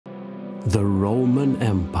The Roman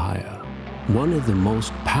Empire, one of the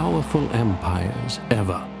most powerful empires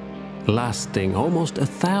ever, lasting almost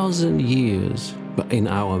 1,000 years, but in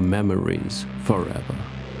our memories forever.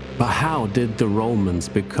 But how did the Romans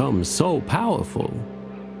become so powerful?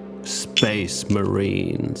 Space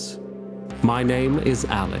Marines. My name is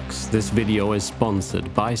Alex. This video is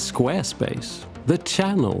sponsored by Squarespace. The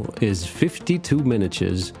channel is 52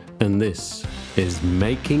 Miniatures, and this is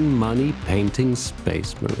Making Money Painting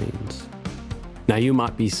Space Marines. Now you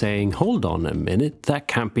might be saying, hold on a minute, that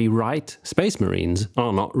can't be right. Space Marines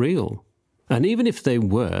are not real. And even if they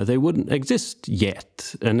were, they wouldn't exist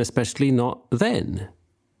yet, and especially not then.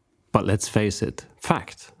 But let's face it,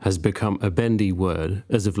 fact has become a bendy word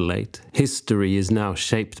as of late. History is now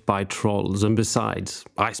shaped by trolls, and besides,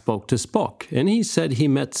 I spoke to Spock, and he said he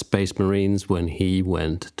met Space Marines when he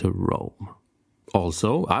went to Rome.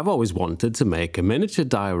 Also, I've always wanted to make a miniature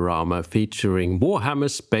diorama featuring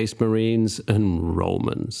Warhammer Space Marines and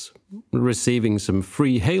Romans. Receiving some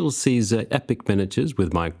free Hail Caesar epic miniatures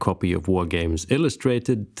with my copy of Wargames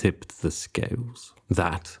Illustrated tipped the scales.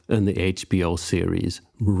 That and the HBO series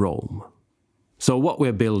Rome. So what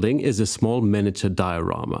we're building is a small miniature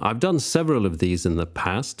diorama. I've done several of these in the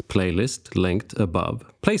past, playlist linked above,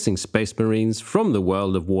 placing Space Marines from the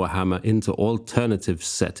world of Warhammer into alternative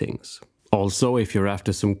settings. Also, if you're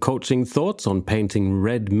after some coaching thoughts on painting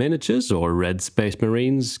red miniatures or red Space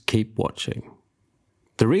Marines, keep watching.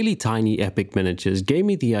 The really tiny epic miniatures gave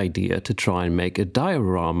me the idea to try and make a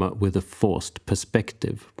diorama with a forced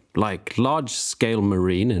perspective, like large-scale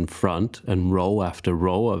Marine in front and row after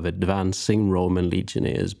row of advancing Roman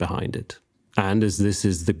legionnaires behind it. And as this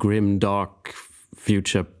is the grim, dark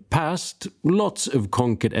future past, lots of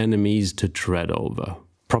conquered enemies to tread over.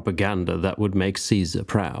 Propaganda that would make Caesar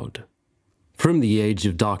proud. From the Age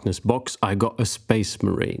of Darkness box, I got a Space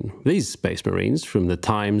Marine. These Space Marines, from the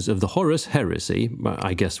times of the Horus Heresy,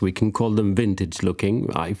 I guess we can call them vintage looking.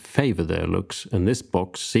 I favor their looks, and this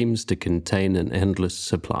box seems to contain an endless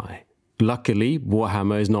supply. Luckily,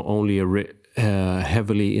 Warhammer is not only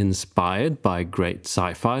heavily inspired by great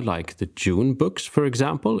sci-fi like the Dune books, for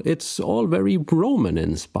example, it's all very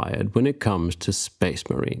Roman-inspired when it comes to Space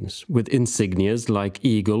Marines, with insignias like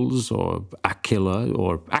eagles or Aquila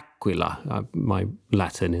or Aquila, my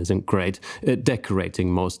Latin isn't great,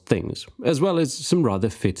 decorating most things, as well as some rather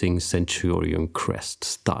fitting Centurion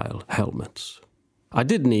crest-style helmets. I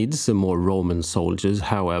did need some more Roman soldiers,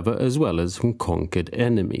 however, as well as some conquered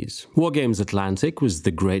enemies. Wargames Atlantic was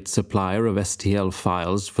the great supplier of STL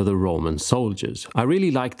files for the Roman soldiers. I really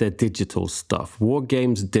like their digital stuff.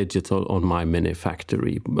 Wargames Digital on my mini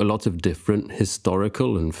factory. A lot of different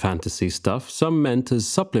historical and fantasy stuff, some meant as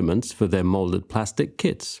supplements for their molded plastic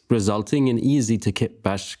kits, resulting in easy to kit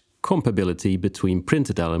bash compatibility between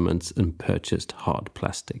printed elements and purchased hard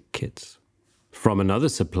plastic kits. From another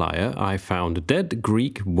supplier, I found dead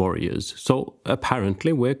Greek warriors, so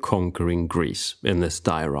apparently we're conquering Greece in this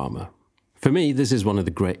diorama. For me, this is one of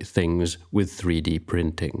the great things with 3D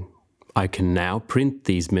printing. I can now print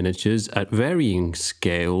these miniatures at varying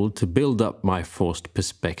scale to build up my forced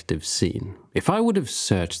perspective scene. If I would have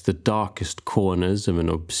searched the darkest corners of an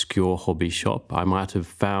obscure hobby shop, I might have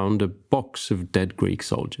found a box of dead Greek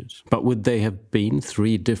soldiers. But would they have been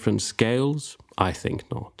 3 different scales? I think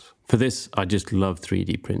not. For this, I just love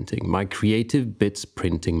 3D printing, my creative bits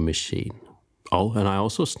printing machine. Oh, and I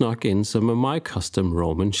also snuck in some of my custom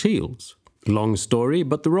Roman shields. Long story,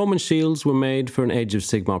 but the Roman shields were made for an Age of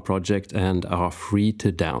Sigmar project and are free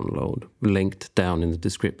to download, linked down in the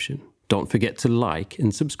description. Don't forget to like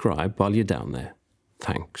and subscribe while you're down there.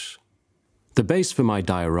 Thanks. The base for my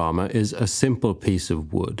diorama is a simple piece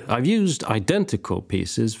of wood. I've used identical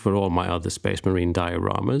pieces for all my other Space Marine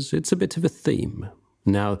dioramas. It's a bit of a theme.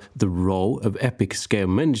 Now, the row of epic scale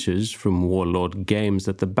miniatures from Warlord Games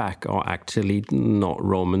at the back are actually not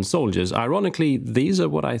Roman soldiers. Ironically, these are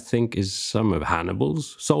what I think is some of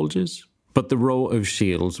Hannibal's soldiers. But the row of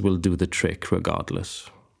shields will do the trick regardless.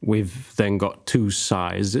 We've then got 2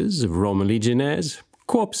 sizes of Roman legionnaires,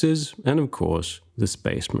 corpses, and of course, the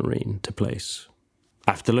Space Marine to place.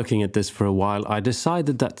 After looking at this for a while, I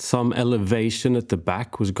decided that some elevation at the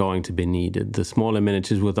back was going to be needed. The smaller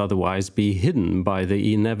miniatures would otherwise be hidden by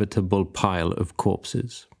the inevitable pile of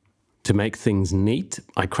corpses. To make things neat,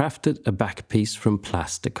 I crafted a back piece from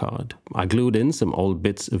plasticard. I glued in some old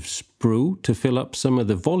bits of sprue to fill up some of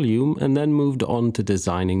the volume and then moved on to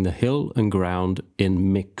designing the hill and ground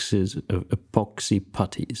in mixes of epoxy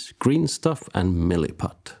putties, green stuff and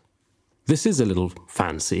milliput. This is a little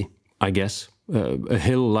fancy, I guess. A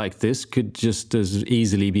hill like this could just as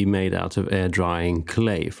easily be made out of air-drying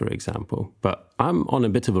clay, for example. But I'm on a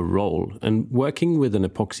bit of a roll, and working with an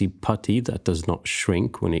epoxy putty that does not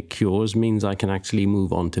shrink when it cures means I can actually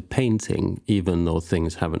move on to painting, even though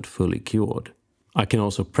things haven't fully cured. I can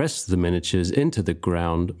also press the miniatures into the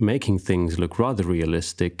ground, making things look rather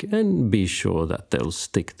realistic and be sure that they'll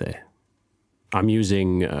stick there. I'm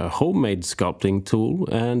using a homemade sculpting tool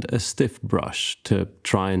and a stiff brush to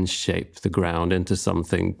try and shape the ground into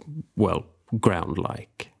something, well,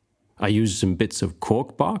 ground-like. I use some bits of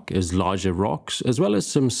cork bark as larger rocks, as well as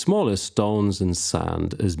some smaller stones and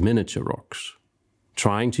sand as miniature rocks.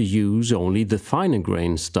 Trying to use only the finer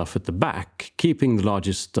grained stuff at the back, keeping the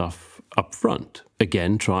larger stuff up front,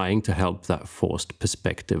 again trying to help that forced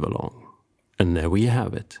perspective along. And there we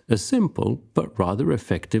have it, a simple but rather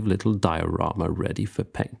effective little diorama ready for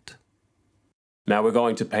paint. Now we're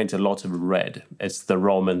going to paint a lot of red. It's the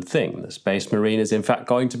Roman thing. The Space Marine is in fact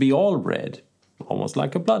going to be all red, almost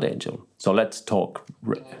like a blood angel. So let's talk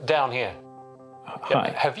red. Down here.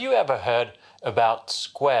 Hi. Have you ever heard about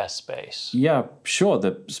Squarespace? Yeah, sure,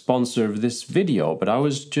 the sponsor of this video, but I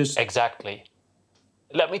was just... Exactly.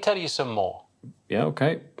 Let me tell you some more. Yeah,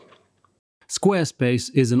 okay.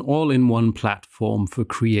 Squarespace is an all-in-one platform for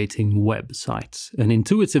creating websites, an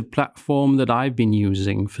intuitive platform that I've been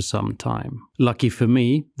using for some time. Lucky for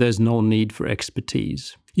me, there's no need for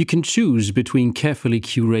expertise. You can choose between carefully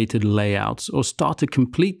curated layouts or start a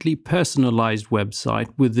completely personalized website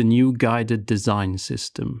with the new guided design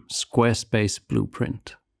system, Squarespace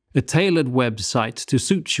Blueprint. A tailored website to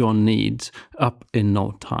suit your needs up in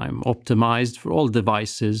no time, optimized for all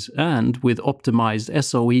devices and with optimized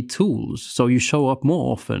SOE tools so you show up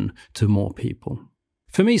more often to more people.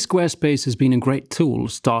 For me, Squarespace has been a great tool,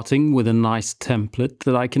 starting with a nice template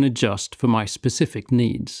that I can adjust for my specific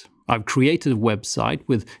needs. I've created a website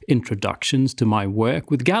with introductions to my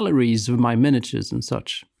work, with galleries of my miniatures and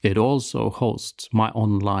such. It also hosts my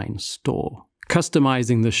online store.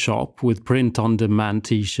 Customizing the shop with print-on-demand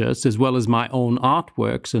t-shirts as well as my own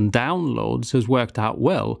artworks and downloads has worked out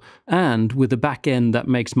well, and with a back end that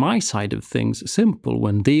makes my side of things simple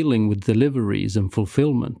when dealing with deliveries and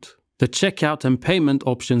fulfillment. The checkout and payment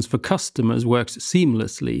options for customers works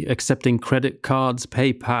seamlessly, accepting credit cards,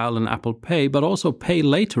 PayPal and Apple Pay, but also pay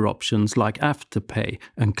later options like Afterpay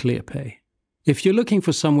and ClearPay. If you're looking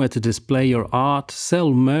for somewhere to display your art,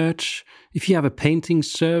 sell merch, if you have a painting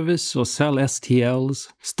service or sell STLs,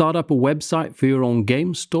 start up a website for your own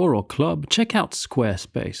game store or club, check out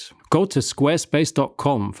Squarespace. Go to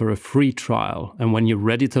squarespace.com for a free trial, and when you're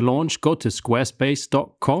ready to launch, go to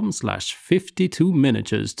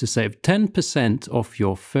squarespace.com/52miniatures to save 10% off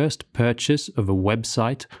your first purchase of a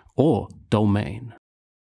website or domain.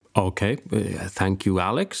 Okay, thank you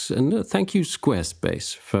Alex, and thank you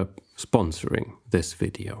Squarespace for sponsoring this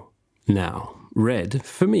video. Now, red,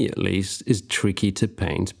 for me at least, is tricky to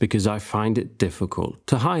paint because I find it difficult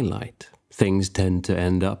to highlight. Things tend to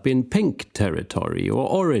end up in pink territory or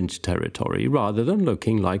orange territory rather than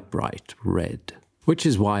looking like bright red. Which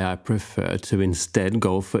is why I prefer to instead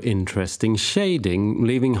go for interesting shading,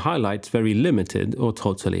 leaving highlights very limited or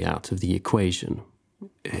totally out of the equation.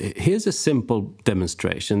 Here's a simple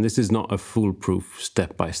demonstration. This is not a foolproof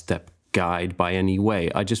step-by-step guide by any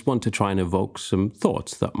way. I just want to try and evoke some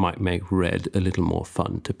thoughts that might make red a little more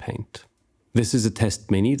fun to paint. This is a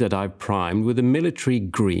test mini that I've primed with a military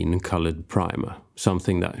green colored primer,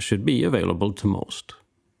 something that should be available to most.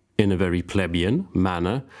 In a very plebeian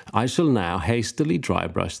manner, I shall now hastily dry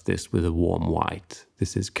brush this with a warm white.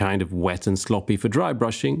 This is kind of wet and sloppy for dry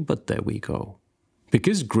brushing, but there we go.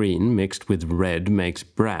 Because green mixed with red makes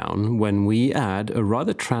brown, when we add a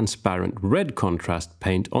rather transparent red contrast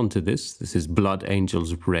paint onto this is Blood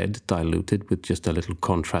Angel's red diluted with just a little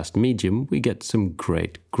contrast medium, we get some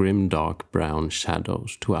great grim dark brown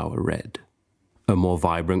shadows to our red. A more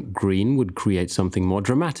vibrant green would create something more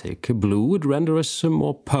dramatic, a blue would render us some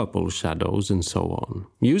more purple shadows, and so on.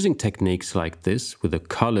 Using techniques like this with a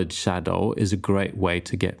colored shadow is a great way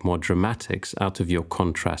to get more dramatics out of your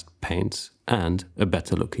contrast paints and a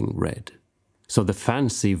better looking red. So the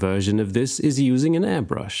fancy version of this is using an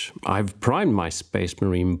airbrush. I've primed my Space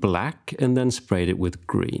Marine black and then sprayed it with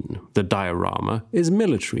green. The diorama is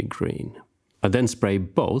military green. I then spray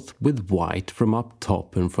both with white from up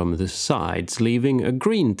top and from the sides, leaving a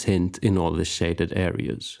green tint in all the shaded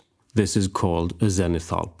areas. This is called a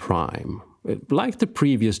zenithal prime. Like the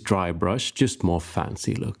previous dry brush, just more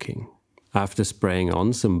fancy looking. After spraying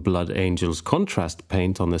on some Blood Angel's contrast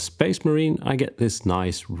paint on the Space Marine, I get this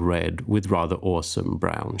nice red with rather awesome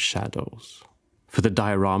brown shadows. For the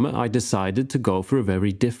diorama, I decided to go for a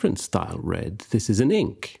very different style red. This is an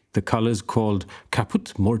ink. The color's called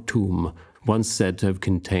Caput Mortuum, once said to have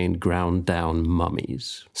contained ground-down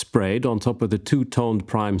mummies. Sprayed on top of the two-toned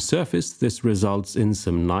prime surface, this results in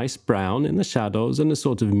some nice brown in the shadows and a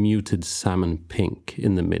sort of muted salmon pink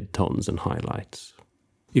in the midtones and highlights.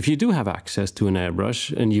 If you do have access to an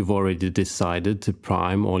airbrush and you've already decided to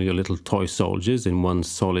prime all your little toy soldiers in one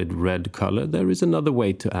solid red color, there is another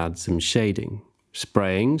way to add some shading.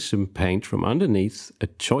 Spraying some paint from underneath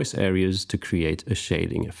at choice areas to create a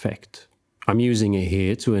shading effect. I'm using it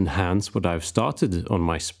here to enhance what I've started on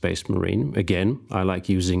my Space Marine. Again, I like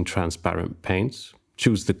using transparent paints.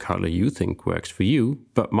 Choose the color you think works for you,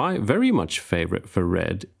 but my very much favorite for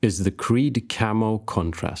red is the Creed Camo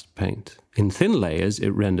Contrast Paint. In thin layers it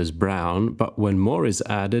renders brown, but when more is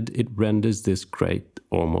added it renders this great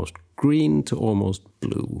almost green to almost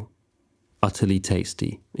blue. Utterly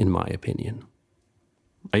tasty, in my opinion.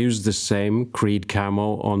 I used the same Creed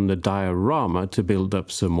Camo on the diorama to build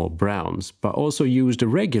up some more browns, but also used a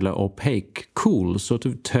regular opaque, cool sort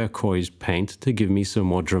of turquoise paint to give me some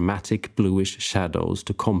more dramatic bluish shadows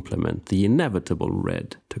to complement the inevitable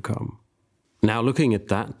red to come. Now looking at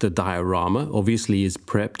that, the diorama obviously is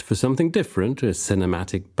prepped for something different, a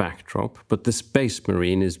cinematic backdrop, but the Space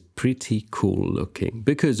Marine is pretty cool looking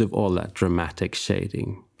because of all that dramatic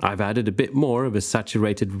shading. I've added a bit more of a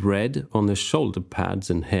saturated red on the shoulder pads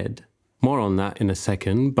and head. More on that in a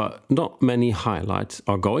second, but not many highlights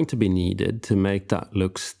are going to be needed to make that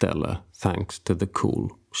look stellar thanks to the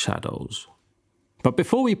cool shadows. But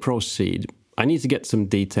before we proceed, I need to get some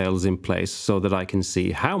details in place so that I can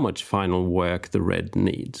see how much final work the red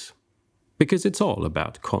needs. Because it's all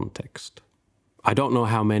about context. I don't know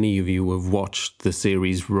how many of you have watched the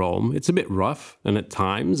series Rome. It's a bit rough and at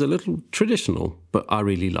times a little traditional, but I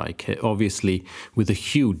really like it. Obviously, with a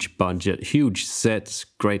huge budget, huge sets,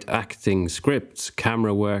 great acting, scripts,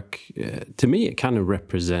 camera work. To me, it kind of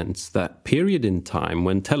represents that period in time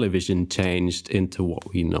when television changed into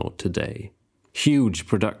what we know today. Huge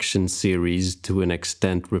production series to an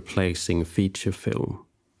extent replacing feature film.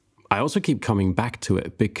 I also keep coming back to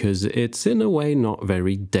it because it's in a way not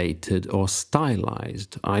very dated or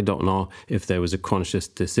stylized. I don't know if there was a conscious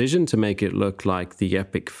decision to make it look like the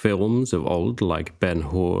epic films of old, like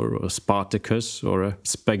Ben-Hur or Spartacus or a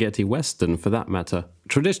spaghetti western for that matter.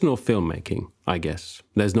 Traditional filmmaking, I guess.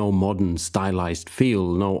 There's no modern stylized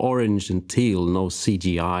feel, no orange and teal, no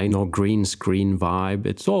CGI, no green screen vibe.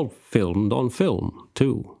 It's all filmed on film,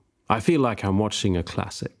 too. I feel like I'm watching a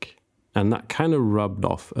classic. And that kind of rubbed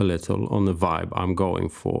off a little on the vibe I'm going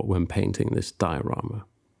for when painting this diorama.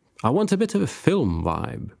 I want a bit of a film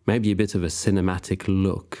vibe, maybe a bit of a cinematic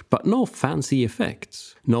look, but no fancy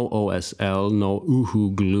effects. No OSL, no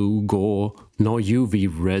oohoo glue gore, no UV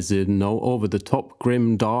resin, no over-the-top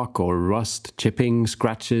grim dark or rust chipping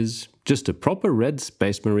scratches. Just a proper red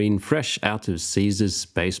Space Marine fresh out of Caesar's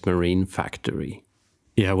Space Marine factory.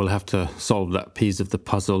 Yeah, we'll have to solve that piece of the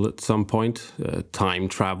puzzle at some point. Time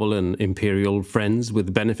travel and Imperial friends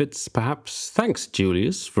with benefits, perhaps. Thanks,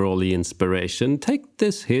 Julius, for all the inspiration. Take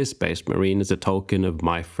this here Space Marine as a token of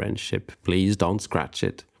my friendship. Please don't scratch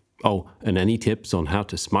it. Oh, and any tips on how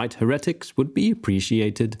to smite heretics would be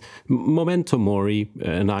appreciated. Memento mori,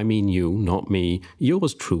 and I mean you, not me.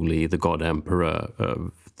 Yours truly, the God Emperor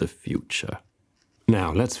of the future.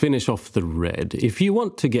 Now, let's finish off the red. If you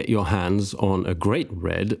want to get your hands on a great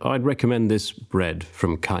red, I'd recommend this red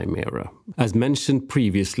from Chimera. As mentioned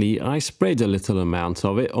previously, I sprayed a little amount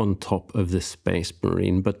of it on top of the Space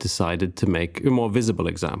Marine, but decided to make a more visible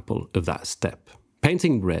example of that step.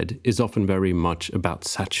 Painting red is often very much about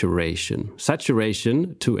saturation.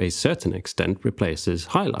 Saturation, to a certain extent, replaces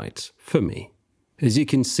highlights, for me. As you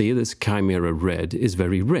can see, this Chimera red is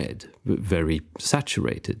very red, very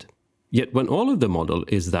saturated. Yet when all of the model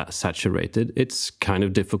is that saturated, it's kind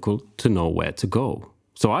of difficult to know where to go.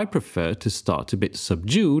 So I prefer to start a bit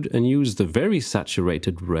subdued and use the very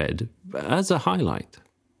saturated red as a highlight.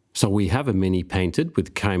 So we have a mini painted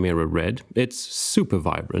with Chimera red. It's super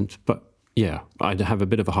vibrant, but yeah, I'd have a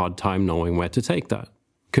bit of a hard time knowing where to take that.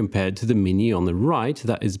 Compared to the mini on the right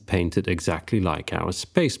that is painted exactly like our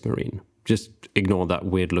Space Marine. Just ignore that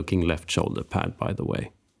weird looking left shoulder pad, by the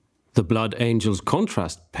way. The Blood Angel's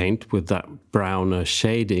contrast paint with that browner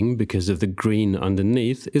shading because of the green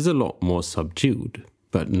underneath is a lot more subdued.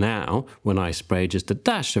 But now, when I spray just a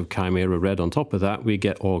dash of Chimera red on top of that, we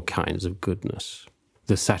get all kinds of goodness.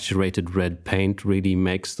 The saturated red paint really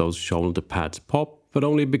makes those shoulder pads pop, but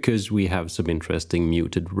only because we have some interesting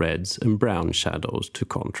muted reds and brown shadows to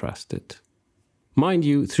contrast it. Mind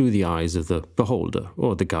you, through the eyes of the beholder,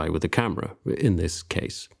 or the guy with the camera, in this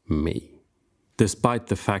case, me. Despite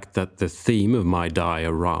the fact that the theme of my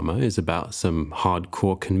diorama is about some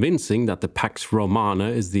hardcore convincing that the Pax Romana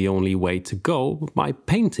is the only way to go, my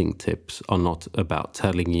painting tips are not about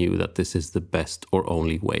telling you that this is the best or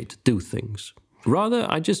only way to do things. Rather,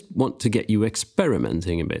 I just want to get you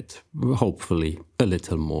experimenting a bit, hopefully a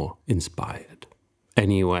little more inspired.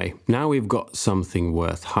 Anyway, now we've got something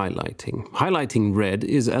worth highlighting. Highlighting red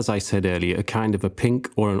is, as I said earlier, a kind of a pink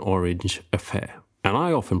or an orange affair. And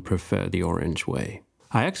I often prefer the orange way.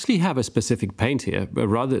 I actually have a specific paint here, a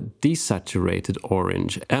rather desaturated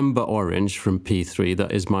orange, amber orange from P3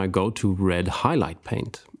 that is my go-to red highlight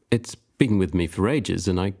paint. It's been with me for ages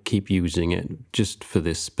and I keep using it just for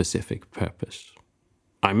this specific purpose.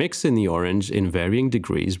 I mix in the orange in varying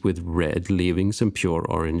degrees with red, leaving some pure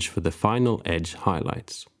orange for the final edge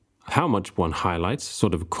highlights. How much one highlights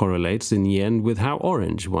sort of correlates in the end with how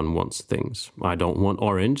orange one wants things. I don't want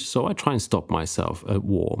orange, so I try and stop myself at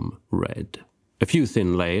warm red. A few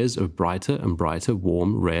thin layers of brighter and brighter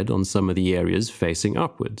warm red on some of the areas facing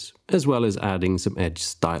upwards, as well as adding some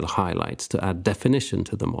edge-style highlights to add definition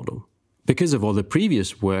to the model. Because of all the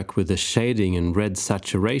previous work with the shading and red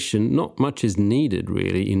saturation, not much is needed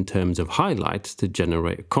really in terms of highlights to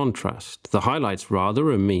generate contrast. The highlights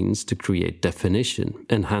rather a means to create definition,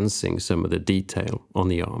 enhancing some of the detail on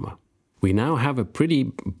the armor. We now have a pretty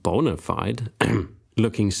bona fide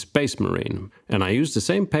looking Space Marine, and I used the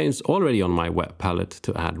same paints already on my wet palette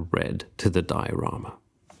to add red to the diorama.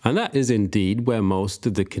 And that is indeed where most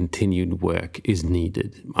of the continued work is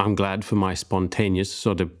needed. I'm glad for my spontaneous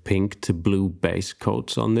sort of pink to blue base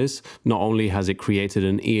coats on this. Not only has it created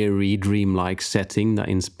an eerie, dreamlike setting that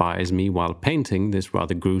inspires me while painting this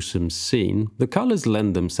rather gruesome scene, the colors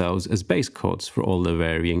lend themselves as base coats for all the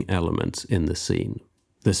varying elements in the scene.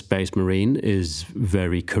 The Space Marine is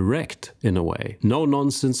very correct in a way. No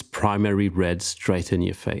nonsense primary red straight in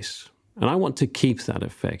your face. And I want to keep that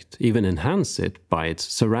effect, even enhance it by its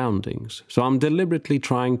surroundings. So I'm deliberately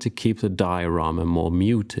trying to keep the diorama more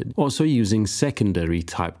muted, also using secondary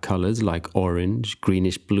type colors like orange,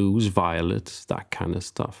 greenish blues, violets, that kind of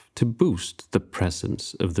stuff, to boost the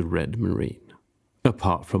presence of the red marine.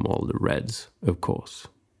 Apart from all the reds, of course.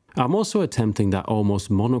 I'm also attempting that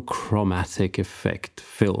almost monochromatic effect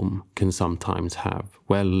film can sometimes have,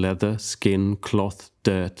 where leather, skin, cloth,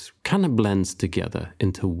 dirt kind of blends together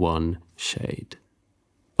into one shade.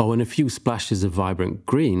 Oh, and a few splashes of vibrant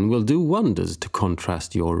green will do wonders to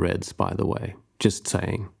contrast your reds, by the way. Just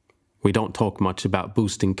saying. We don't talk much about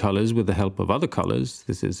boosting colors with the help of other colors.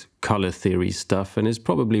 This is color theory stuff and is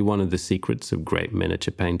probably one of the secrets of great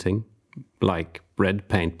miniature painting. Like red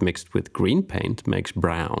paint mixed with green paint makes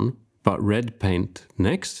brown, but red paint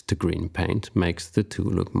next to green paint makes the two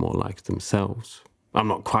look more like themselves. I'm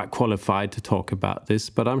not quite qualified to talk about this,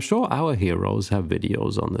 but I'm sure our heroes have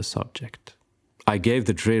videos on the subject. I gave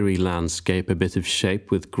the dreary landscape a bit of shape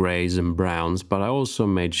with greys and browns, but I also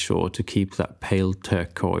made sure to keep that pale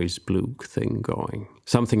turquoise blue thing going.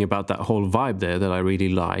 Something about that whole vibe there that I really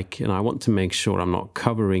like, and I want to make sure I'm not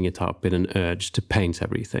covering it up in an urge to paint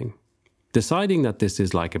everything. Deciding that this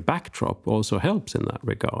is like a backdrop also helps in that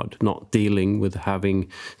regard, not dealing with having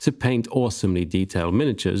to paint awesomely detailed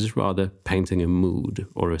miniatures, rather painting a mood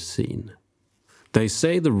or a scene. They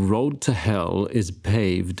say the road to hell is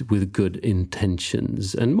paved with good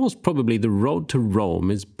intentions, and most probably the road to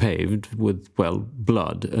Rome is paved with, well,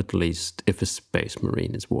 blood, at least if a space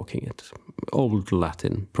marine is walking it. Old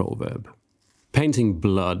Latin proverb. Painting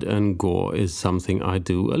blood and gore is something I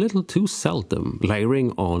do a little too seldom,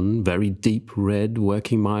 layering on very deep red,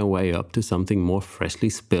 working my way up to something more freshly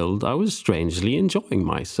spilled. I was strangely enjoying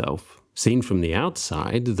myself. Seen from the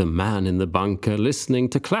outside, the man in the bunker listening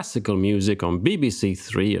to classical music on BBC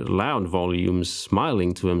Three at loud volumes,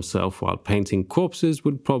 smiling to himself while painting corpses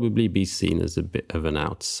would probably be seen as a bit of an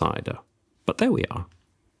outsider. But there we are.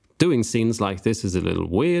 Doing scenes like this is a little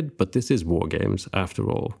weird, but this is Wargames after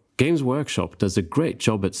all. Games Workshop does a great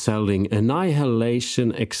job at selling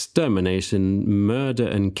annihilation, extermination, murder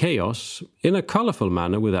and chaos in a colourful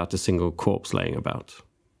manner without a single corpse laying about.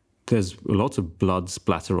 There's a lot of blood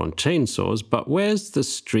splatter on chainsaws, but where's the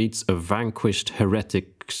streets of vanquished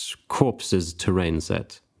heretics' corpses terrain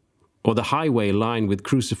set? Or the highway lined with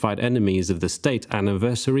crucified enemies of the state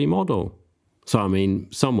anniversary model? So I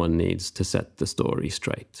mean, someone needs to set the story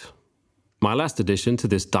straight. My last addition to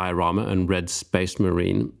this diorama and red Space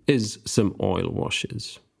Marine is some oil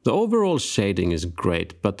washes. The overall shading is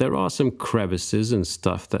great, but there are some crevices and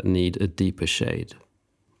stuff that need a deeper shade.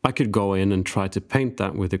 I could go in and try to paint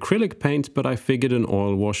that with acrylic paint, but I figured an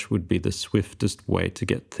oil wash would be the swiftest way to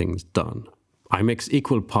get things done. I mix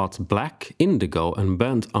equal parts black, indigo and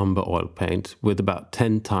burnt umber oil paint with about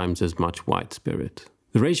 10 times as much white spirit.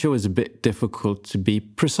 The ratio is a bit difficult to be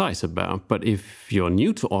precise about, but if you're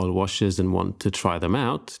new to oil washes and want to try them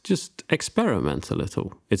out, just experiment a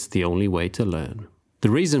little. It's the only way to learn. The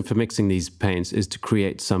reason for mixing these paints is to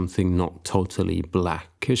create something not totally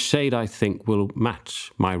black, a shade I think will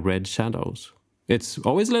match my red shadows. It's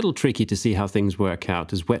always a little tricky to see how things work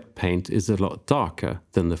out, as wet paint is a lot darker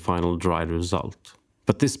than the final dry result.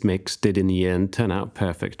 But this mix did in the end turn out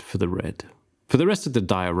perfect for the red. For the rest of the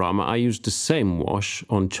diorama, I used the same wash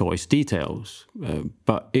on choice details,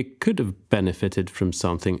 but it could have benefited from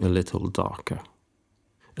something a little darker.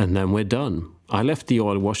 And then we're done. I left the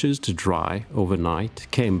oil washes to dry overnight,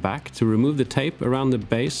 came back to remove the tape around the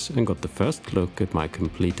base and got the first look at my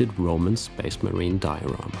completed Roman Space Marine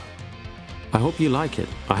diorama. I hope you like it.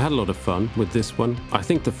 I had a lot of fun with this one. I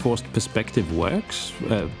think the forced perspective works.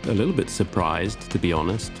 A little bit surprised, to be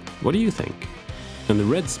honest. What do you think? And the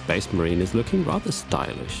red Space Marine is looking rather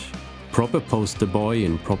stylish. Proper poster boy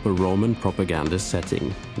in proper Roman propaganda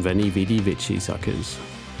setting. Veni vidi vici, suckers.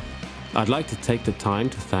 I'd like to take the time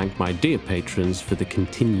to thank my dear patrons for the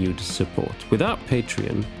continued support. Without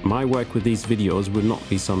Patreon, my work with these videos would not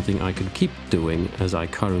be something I could keep doing as I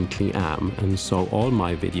currently am, and so all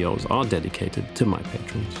my videos are dedicated to my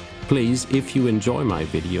patrons. Please, if you enjoy my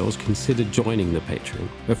videos, consider joining the Patreon.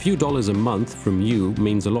 A few dollars a month from you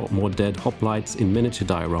means a lot more dead hoplites in miniature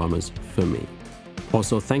dioramas for me.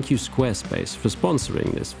 Also, thank you Squarespace for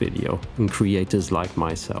sponsoring this video and creators like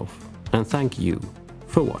myself. And thank you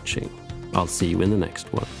for watching. I'll see you in the next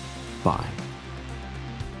one. Bye.